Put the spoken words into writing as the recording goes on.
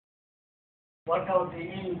work out the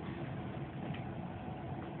units.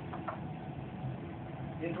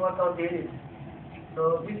 It work out the units.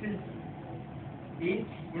 So this is inch.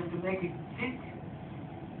 You have to make it feet.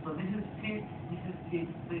 So this is feet. This is feet.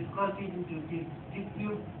 So square feet into feet. Feet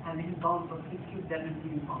cube, and this is pound for feet cube. That will be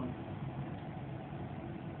in pounds.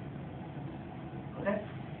 Okay.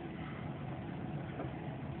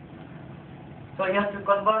 So you have to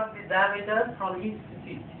convert the diameter from inch to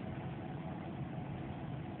feet.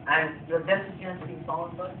 And your density has to be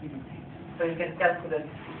pound per cubic feet. So you can calculate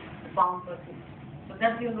the pound per feet. So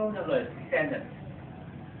that's your nominal load, standard.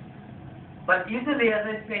 But usually, as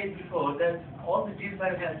I said before, that all the drill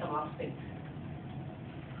pipe have some offsets.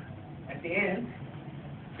 At the end,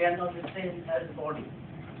 they are not the same as the body.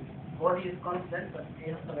 Body is constant, but they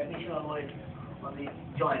have some additional load on the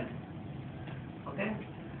joint. Okay?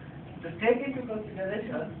 To take into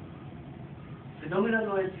consideration, the nominal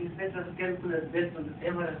load is better to calculate based on the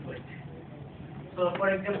average weight. So, for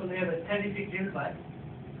example, we have a 30-feet drill pipe.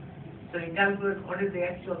 So, you calculate what is the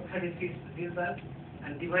actual 30 feet drill pipe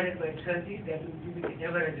and divided by 30, that will give you the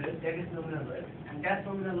average weight, that is nominal weight. And that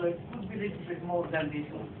nominal weight could be a little bit more than this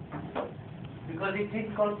one. Because it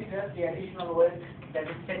did consider the additional weight that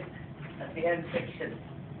is set at the end section.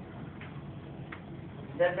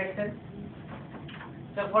 Does that make sense?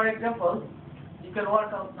 So, for example, you can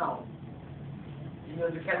work out now in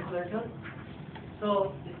your calculator.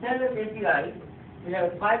 So, the standard API, we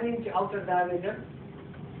have a 5-inch outer diameter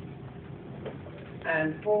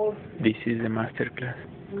and 4. This is a master class.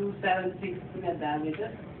 276 inner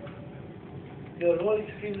diameter. Your roll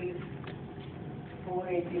steel is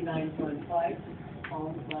 489.5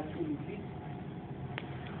 pounds per cubic feet.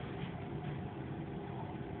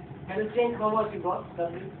 Can you change how much you got?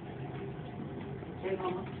 Change how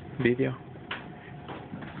much? Video.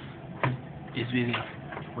 It's video.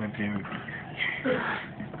 Web premium.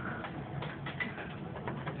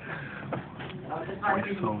 Why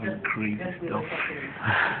so crazy stuff?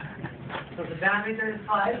 So the diameter is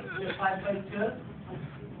 5, so 5 by 12,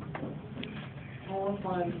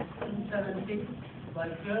 4.276 by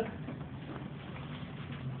 12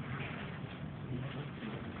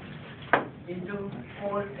 into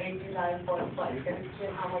 489.5. Can you say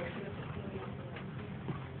how much it is?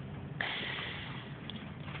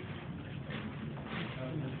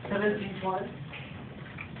 $17 points.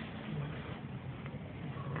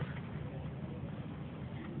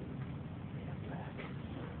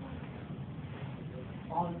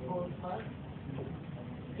 On 4 plus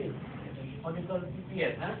 6. What is called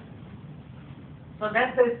PPS, huh? So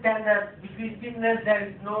that's the standard. Between thickness there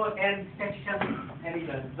is no end section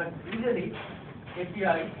anywhere. But usually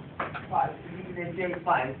API 5, this is API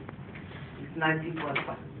 5, is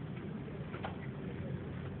 19.5.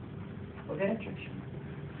 Okay?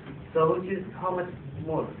 So which is how much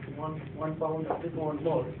more? 1 pound or 2 pound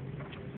more.